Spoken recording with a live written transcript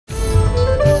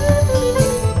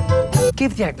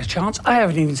give the act a chance. I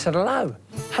haven't even said hello.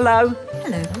 Hello.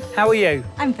 Hello. How are you?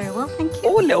 I'm very well, thank you.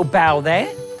 Oh, a little bow there.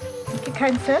 Thank you,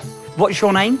 kind sir. What's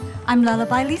your name? I'm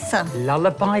Lullaby Lisa.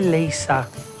 Lullaby Lisa.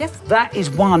 Yes. That is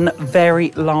one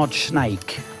very large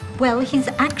snake. Well, he's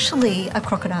actually a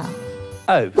crocodile.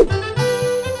 Oh.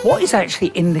 What is actually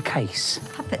in the case?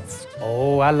 Puppets.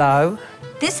 Oh, hello.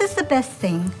 This is the best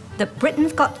thing that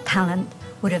Britain's Got Talent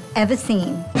would have ever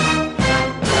seen.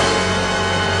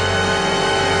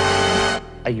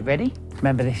 Are you ready?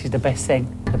 Remember, this is the best thing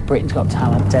that Britain's Got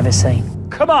Talent's ever seen.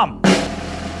 Come on!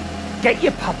 Get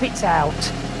your puppets out.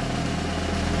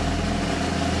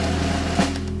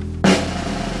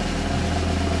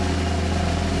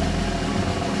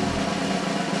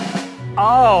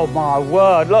 Oh, my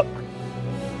word, look.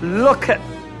 Look at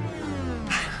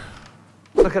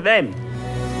them.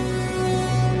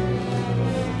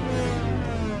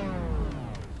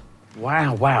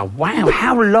 Wow, wow, wow.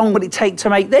 How long would it take to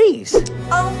make these?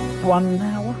 Oh. 1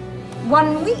 hour?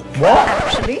 1 week, What?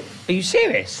 actually. Are you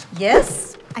serious?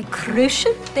 Yes. I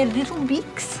crocheted their little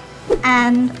beaks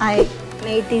and I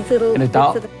made these little... In a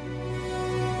dark?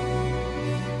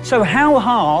 So how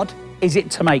hard is it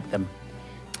to make them?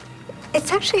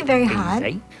 It's actually very hard.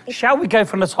 Easy. Shall we go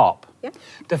from the top? Yep.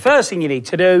 The first thing you need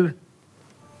to do,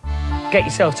 get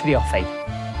yourself to the offie.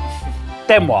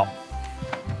 Then what?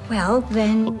 Well,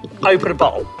 then Open a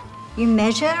bottle. you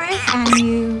measure it and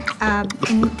you,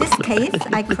 in this case,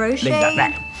 I crocheted Leave that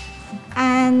there.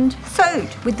 and sewed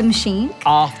with the machine.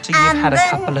 After you've And had a then-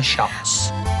 couple of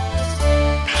shots.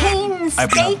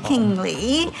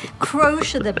 Painstakingly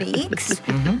crochet the beaks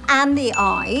and the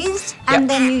eyes, and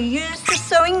then you use the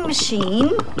sewing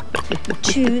machine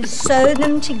to sew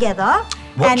them together.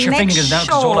 Watch and your make fingers now, 'cause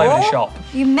it's all over the shop.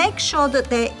 You make sure that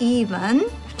they're even.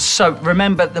 So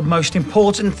remember, the most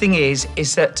important thing is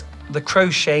that the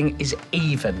crocheting is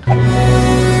even.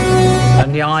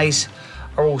 And the eyes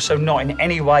are also not in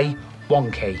any way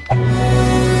wonky.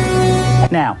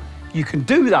 Now, you can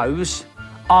do those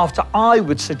after, I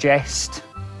would suggest,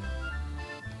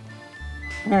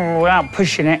 without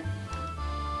pushing it,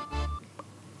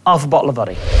 half a bottle of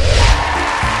body.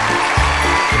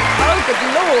 Oh, good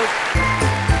Lord.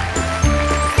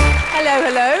 Hello,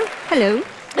 hello. Hello.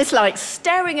 It's like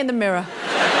staring in the mirror.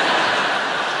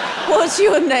 What's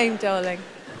your name, darling?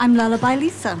 I'm Lullaby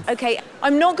Lisa. OK,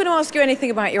 I'm not going to ask you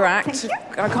anything about your act. Thank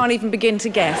you. I can't even begin to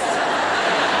guess.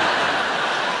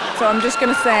 So I'm just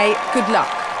going to say good luck.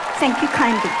 Thank you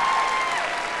kindly.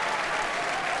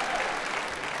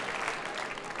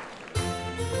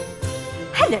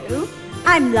 Hello,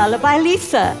 I'm Lullaby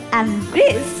Lisa, and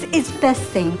this is the best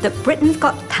thing that Britain's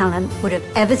Got Talent would have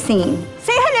ever seen.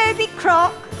 Say hello, Big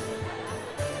Croc.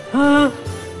 Now,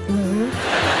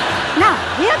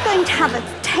 we are going to have a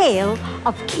tale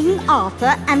of King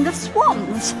Arthur and the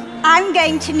swans. I'm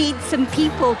going to need some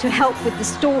people to help with the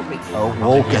story. Oh,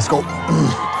 whoa, let's go.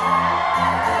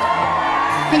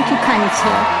 Thank you, kind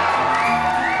sir.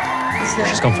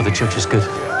 She's gone for the judges, good.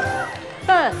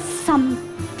 First, some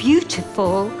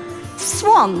beautiful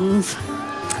swans.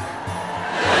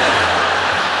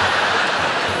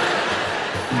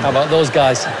 How about those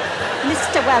guys?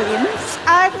 Mr. Williams,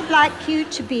 I would like you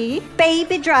to be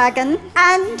Baby Dragon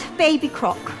and Baby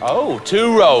Croc. Oh,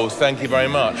 2 roles, thank you very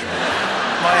much.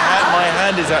 My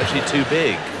hand is actually too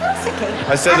big. That's okay.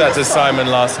 I said And that the to swan. Simon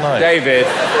last night. David.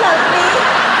 Lovely.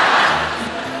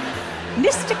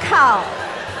 Mr. Carl,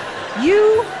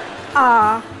 you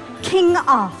are King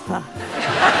Arthur.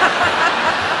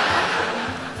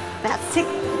 That's it.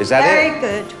 Is that Very it?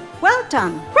 good. Well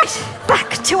done. Right, back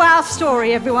to our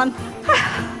story, everyone.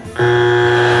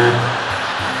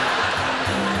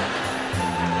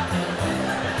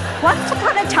 Once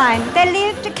upon a time, there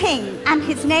lived a king, and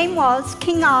his name was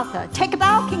King Arthur. Take a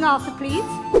bow, King Arthur, please.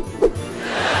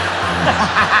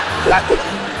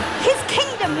 His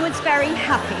kingdom was very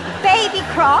happy. Baby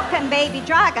Croc and Baby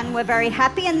Dragon were very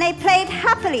happy, and they played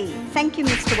happily. Thank you,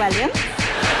 Mr. Williams.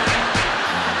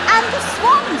 And the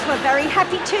swans were very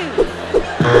happy too.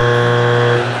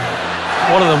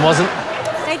 One of them wasn't.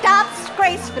 They danced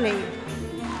gracefully.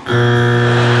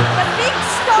 The big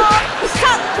storm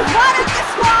sucked one of the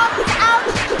swans out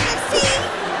into the sea.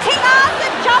 King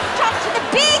Arthur jumped onto the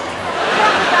big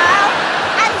crocodile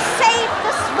and saved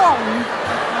the swan.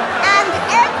 And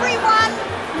everyone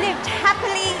lived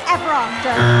happily ever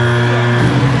after.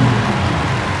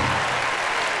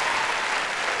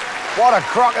 What a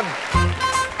crocodile.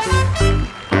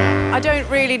 I don't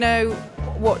really know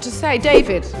what to say.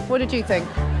 David, what did you think?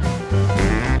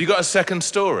 You got a second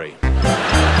story?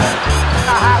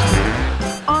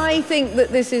 I think that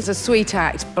this is a sweet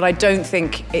act, but I don't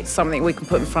think it's something we can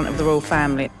put in front of the royal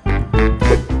family.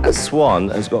 That swan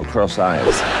has got cross eyes.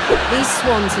 These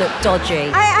swans look dodgy.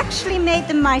 I actually made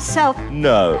them myself.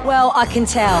 No. Well, I can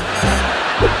tell.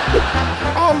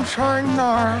 I'm saying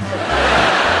no.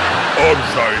 I'm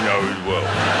saying no as well.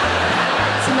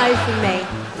 It's a no from me.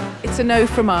 It's a no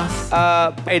from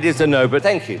us. It is a no, but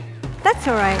thank you. That's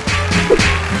all right.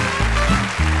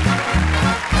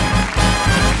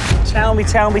 Tell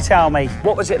me.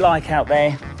 What was it like out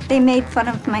there? They made fun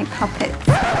of my puppets.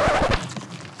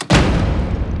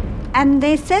 And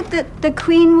they said that the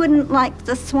Queen wouldn't like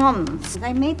the swans.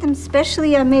 I made them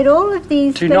specially. I made all of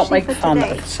these Do specially not make for fun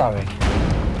today. of sewing.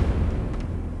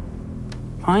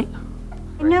 Right?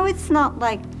 I know it's not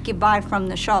like you buy from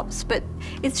the shops, but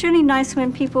it's really nice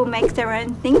when people make their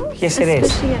own things. Yes, it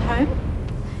is. Especially at home,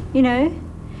 you know.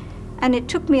 And it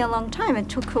took me a long time. It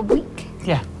took a week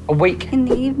Yeah, a week. in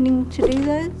the evening to do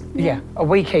those. Yeah, a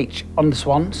week each on the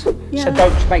swans. Yeah. So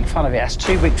don't make fun of it. That's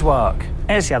 2 weeks' work.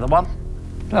 Here's the other one.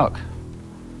 Look.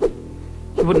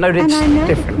 You wouldn't know And the I know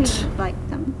difference. the Queen would like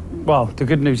them. Well, the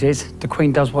good news is the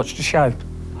Queen does watch the show.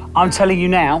 I'm telling you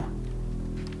now,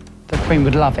 the Queen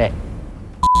would love it.